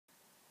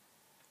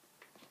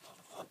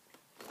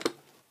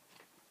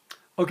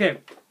Okay,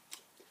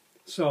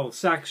 so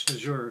sax de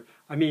jour.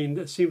 I mean,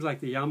 it seems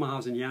like the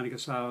Yamahas and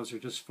Yanagisawas are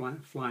just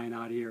flying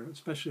out here,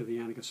 especially the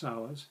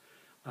Yanagisawas.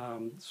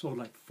 Sold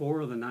like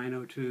 4 of the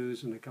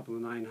 902s and a couple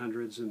of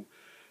 900s and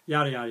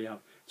yada, yada, yada.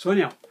 So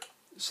anyhow,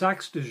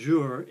 sax de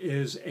jour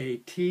is a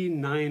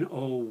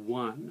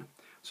T-901.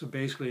 So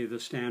basically the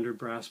standard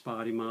brass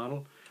body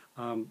model.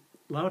 A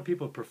lot of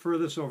people prefer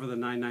this over the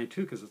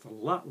 992 because it's a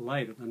lot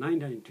lighter. The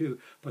 992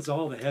 puts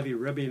all the heavy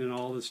ribbing and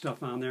all this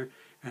stuff on there,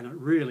 and it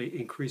really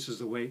increases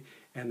the weight,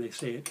 and they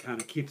say it kind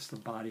of keeps the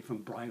body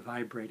from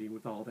vibrating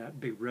with all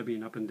that big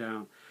ribbing up and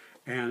down.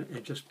 And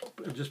it just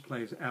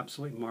plays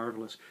absolutely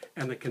marvelous.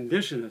 And the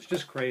condition is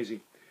just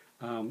crazy.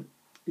 You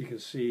can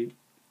see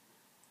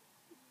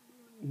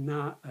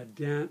not a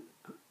dent,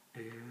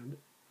 and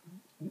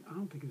I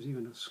don't think there's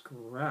even a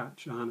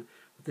scratch on it.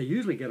 But they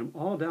usually get them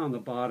all down the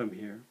bottom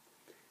here.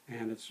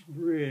 And it's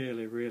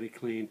really, really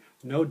clean.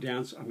 No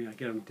dents. I mean, I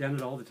get them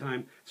dented all the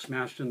time,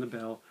 smashed in the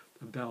bell.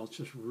 The bell's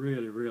just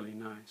really, really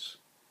nice.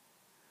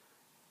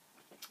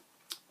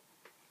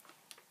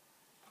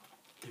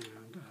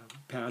 And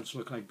pads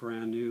look like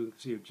brand new.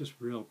 See, just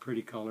real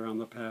pretty color on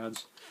the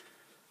pads.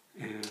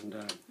 And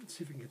let's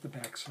see if we can get the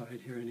back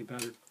side here any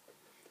better.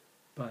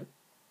 But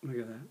look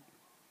at that.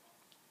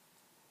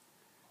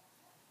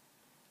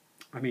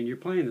 I mean, you're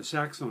playing the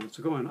saxophone. It's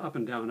going up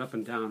and down,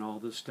 all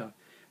this stuff.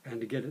 And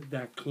to get it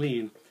that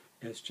clean,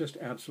 it's just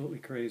absolutely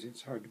crazy.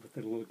 It's hard to put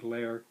that little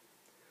glare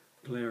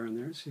in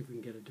there. See if we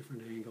can get a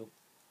different angle.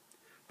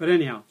 But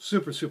anyhow,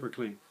 super, super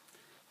clean.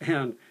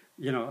 And,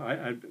 you know,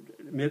 I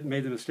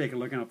made the mistake of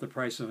looking up the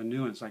price of a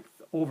new one. It's like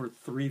over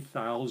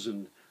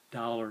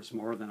 $3,000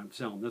 more than I'm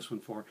selling this one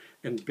for,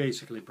 in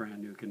basically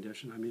brand new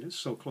condition. I mean, it's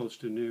so close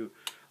to new,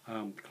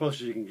 close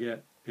as you can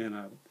get in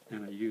a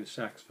used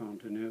saxophone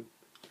to new.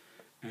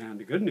 And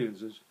the good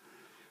news is,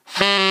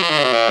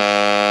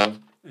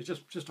 it's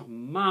just a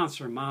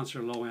monster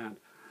low end.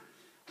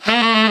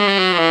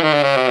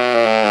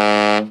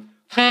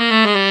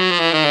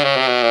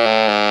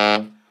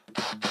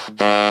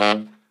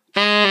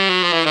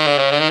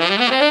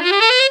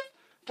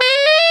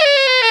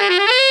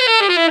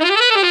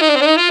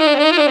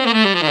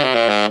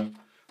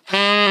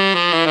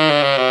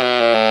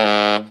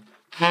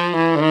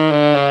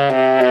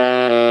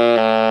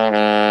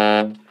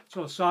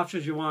 So as soft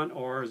as you want,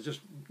 or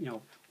just, you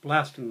know,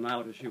 blasting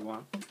loud as you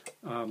want.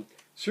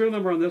 Serial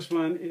number on this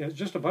one is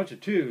just a bunch of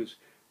 2s,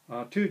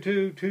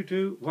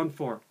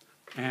 222214,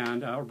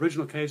 and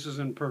original case is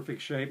in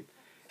perfect shape,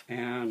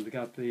 and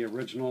got the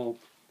original,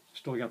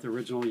 still got the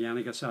original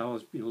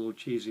Yanagisawa, you know, little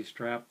cheesy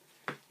strap,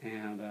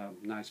 and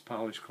nice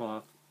polished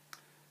cloth.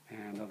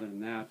 And other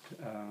than that,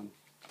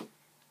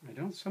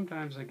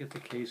 sometimes I get the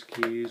case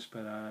keys,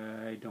 but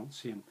I don't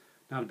see them.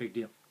 Not a big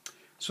deal.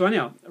 So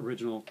anyhow,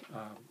 original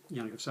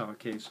Yanagisawa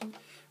case.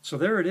 So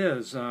there it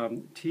is,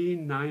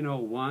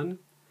 T-901,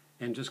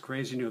 and just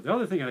crazy new. The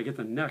other thing, I get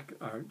the neck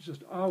are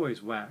just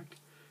always whacked,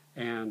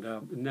 and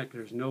the neck,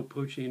 there's no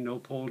pooching, no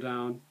pull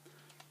down,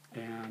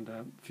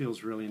 and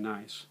feels really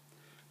nice.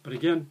 But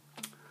again,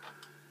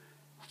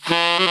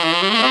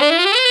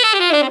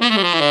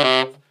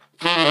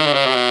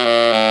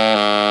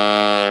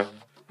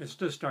 it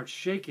just starts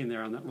shaking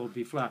there on that little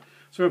B flat.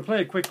 So we're going to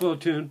play a quick little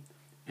tune,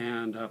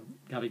 and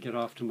got to get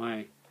off to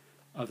my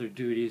other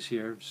duties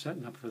here,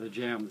 setting up for the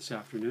jam this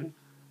afternoon.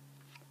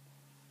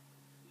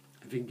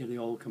 If you can get the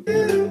old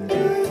computer.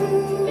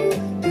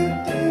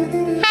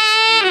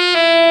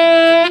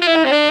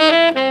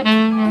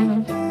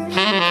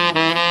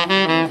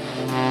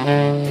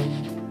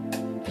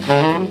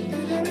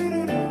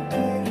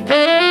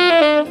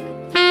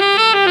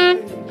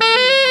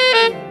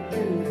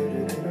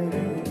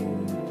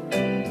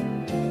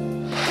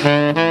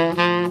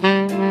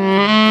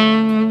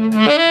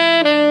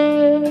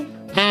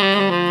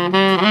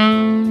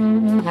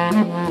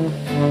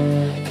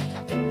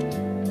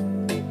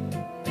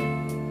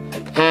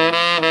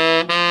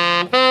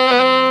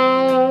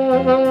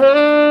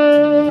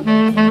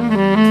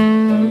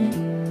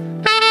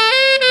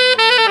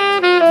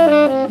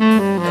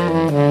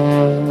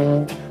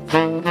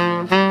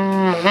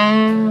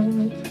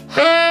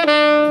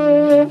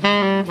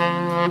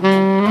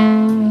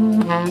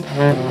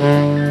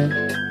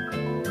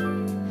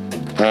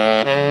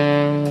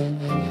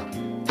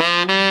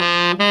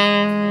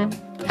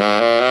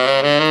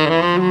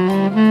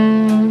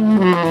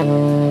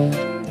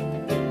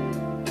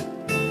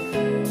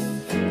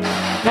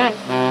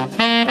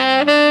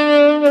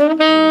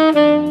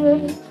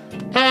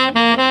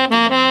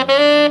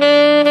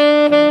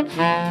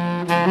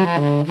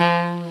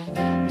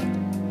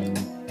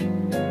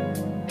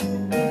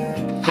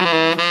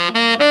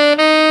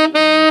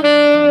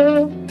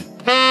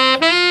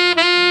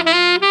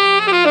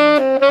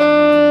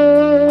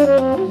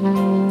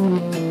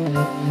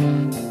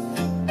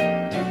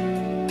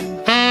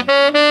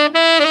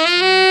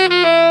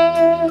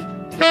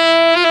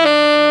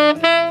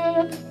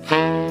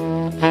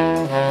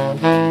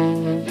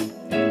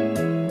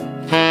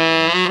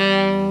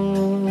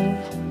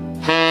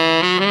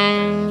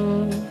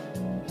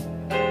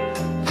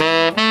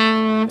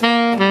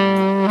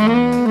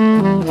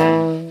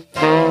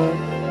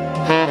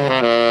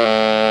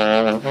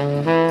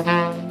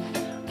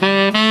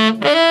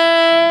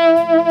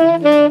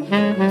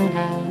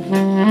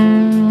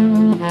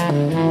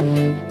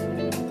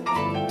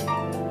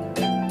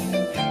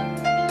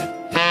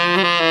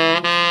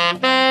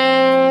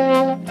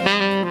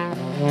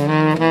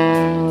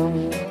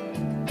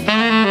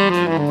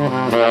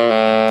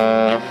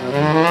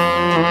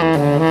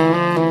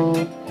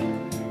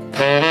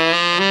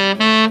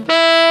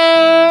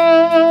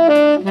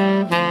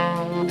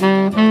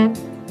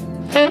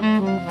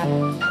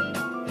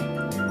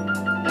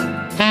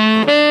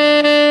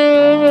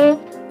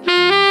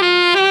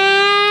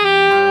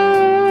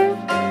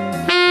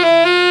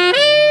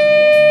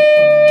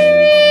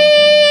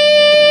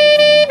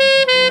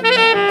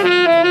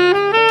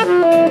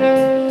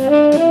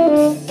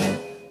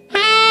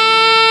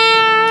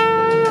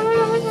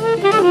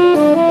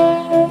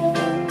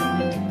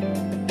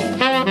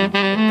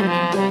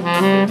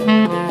 So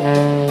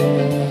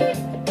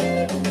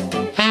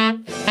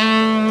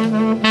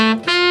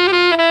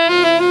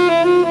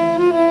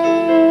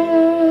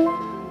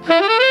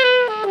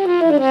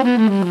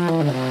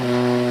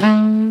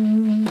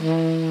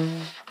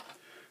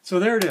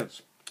there it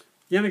is.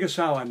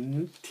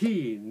 Yanagisawa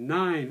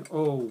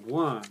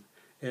T-901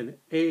 in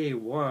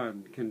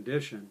A1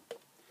 condition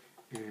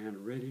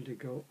and ready to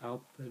go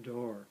out the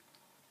door.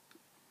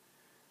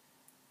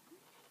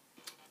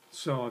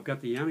 So I've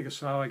got the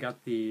Yanagisawa, I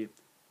got the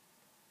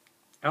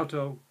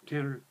alto,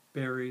 tenor,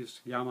 berries,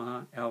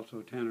 Yamaha,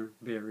 alto, tenor,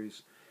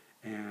 berries,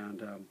 and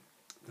then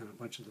a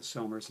bunch of the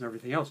Selmers and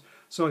everything else.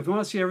 So if you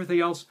want to see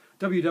everything else,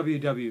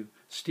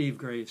 www.Steve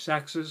Gray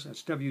Saxes,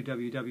 that's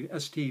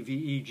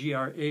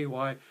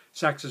www.STVEGRAY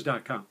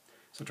Saxes.com.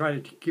 So try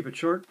to keep it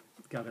short,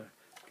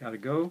 gotta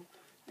go,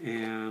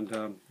 and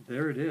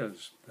there it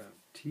is, the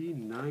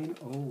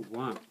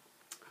T-901.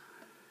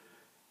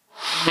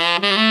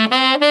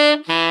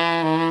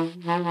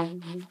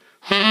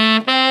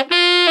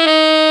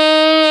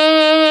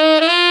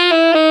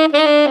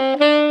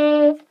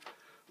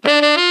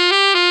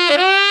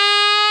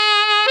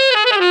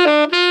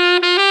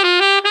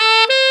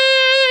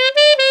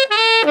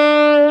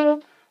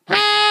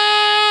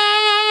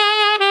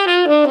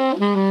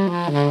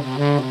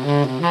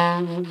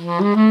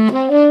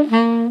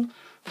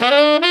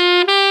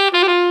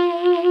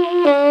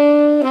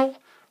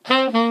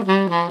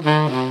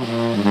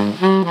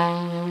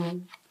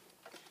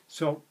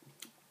 So,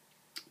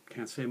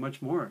 can't say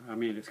much more. I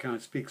mean, it kind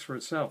of speaks for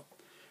itself.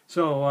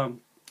 So,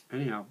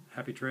 anyhow,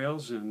 happy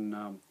trails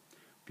and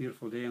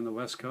beautiful day on the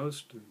West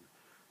Coast.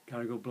 Got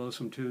to go blow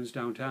some tunes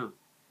downtown.